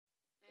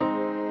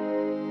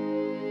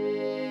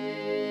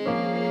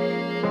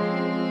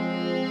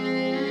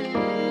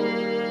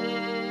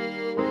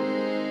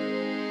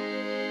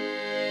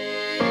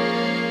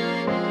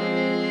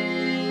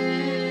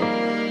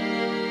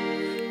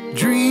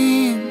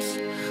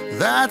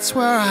That's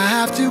where I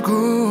have to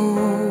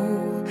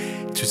go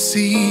to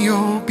see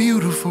your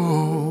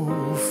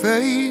beautiful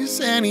face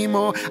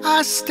anymore.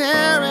 I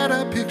stare at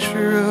a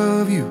picture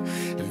of you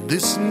and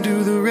listen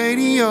to the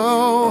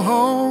radio.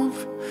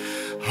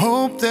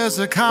 Hope there's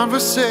a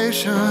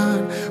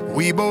conversation.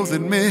 We both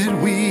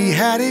admit we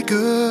had it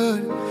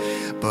good,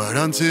 but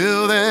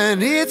until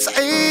then it's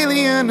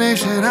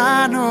alienation.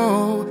 I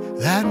know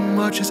that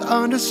much is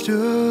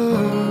understood,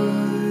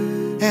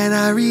 and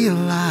I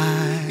realize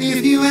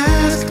if you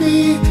ask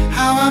me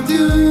how I'm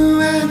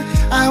doing,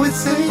 I would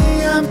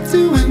say I'm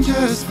doing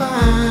just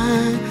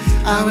fine.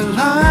 I would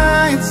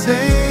lie and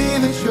say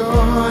that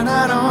you're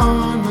not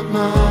on my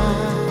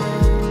mind,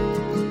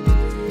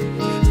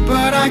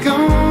 but I go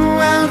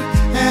out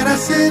and I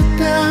sit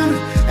down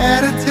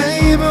at a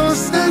table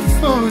set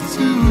for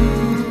two,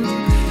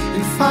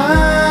 and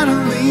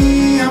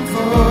finally I'm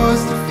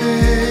forced to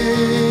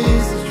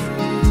face the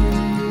truth.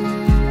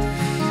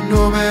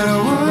 No matter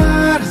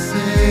what I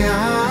say,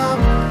 I'm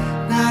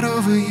not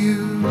over you.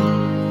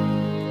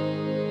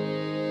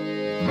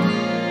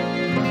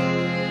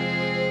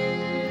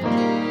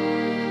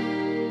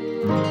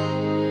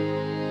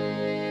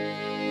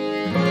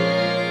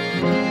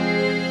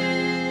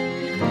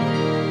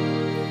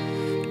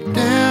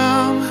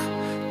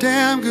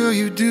 Damn girl,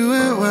 you do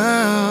it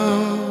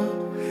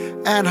well,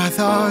 and I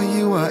thought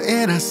you were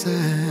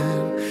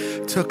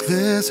innocent. Took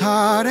this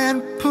heart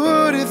and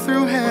put it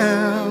through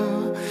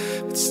hell,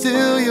 but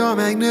still you're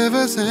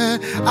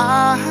magnificent.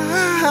 I'm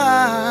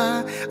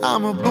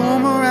a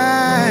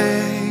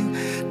boomerang.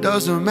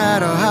 Doesn't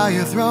matter how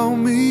you throw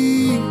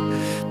me,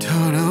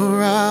 turn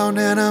around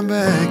and I'm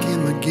back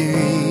in the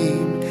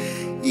game.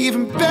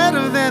 Even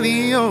better than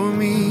the old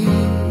me,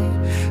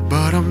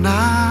 but I'm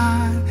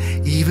not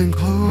even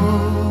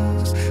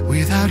close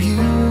without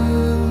you.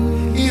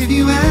 If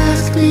you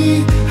ask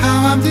me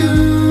how I'm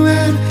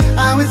doing,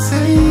 I would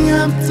say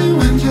I'm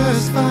doing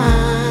just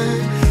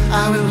fine.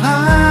 I would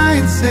lie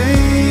and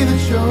say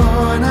that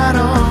you're not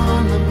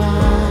on my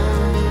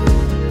mind,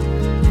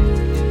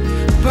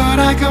 but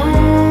I go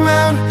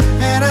out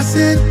and I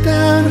sit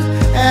down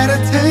at a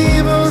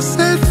table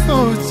set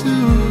for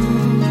two,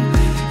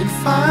 and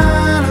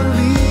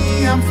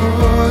finally I'm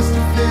forced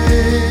to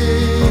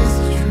face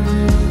the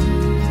truth.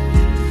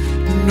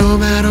 No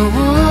matter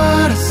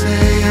what I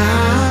say,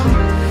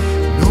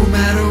 no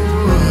matter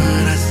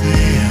what I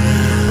say,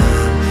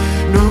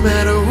 no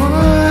matter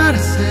what I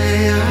say,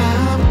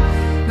 I'm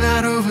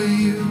not over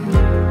you.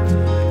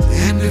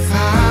 And if I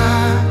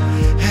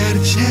had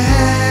a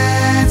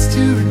chance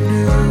to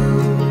renew,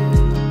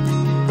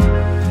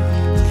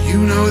 you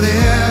know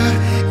there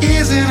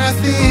isn't a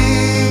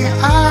thing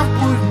I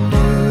wouldn't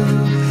do.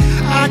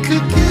 I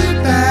could get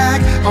back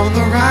on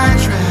the right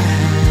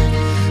track,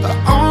 but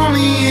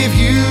only if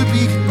you'd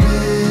be convinced.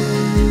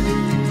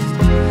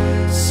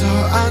 So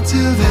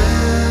until then,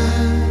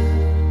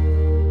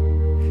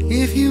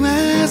 if you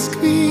ask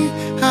me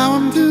how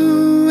I'm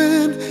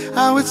doing,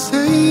 I would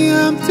say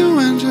I'm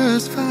doing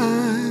just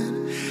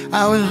fine.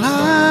 I would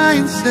lie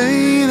and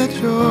say that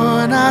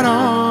you're not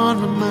on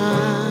my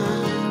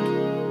mind,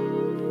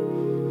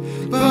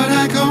 but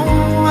I go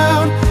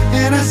out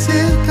and I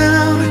sit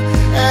down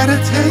at a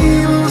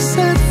table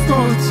set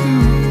for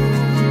two,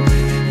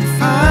 and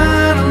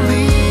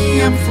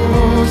finally I'm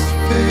forced to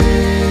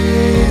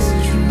face the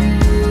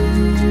truth.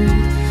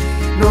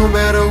 No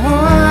matter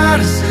what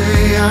I say,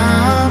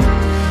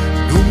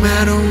 no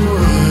matter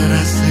what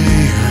I say,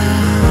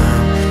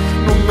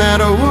 no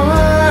matter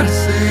what I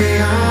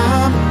say,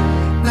 I'm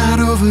not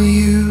over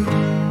you.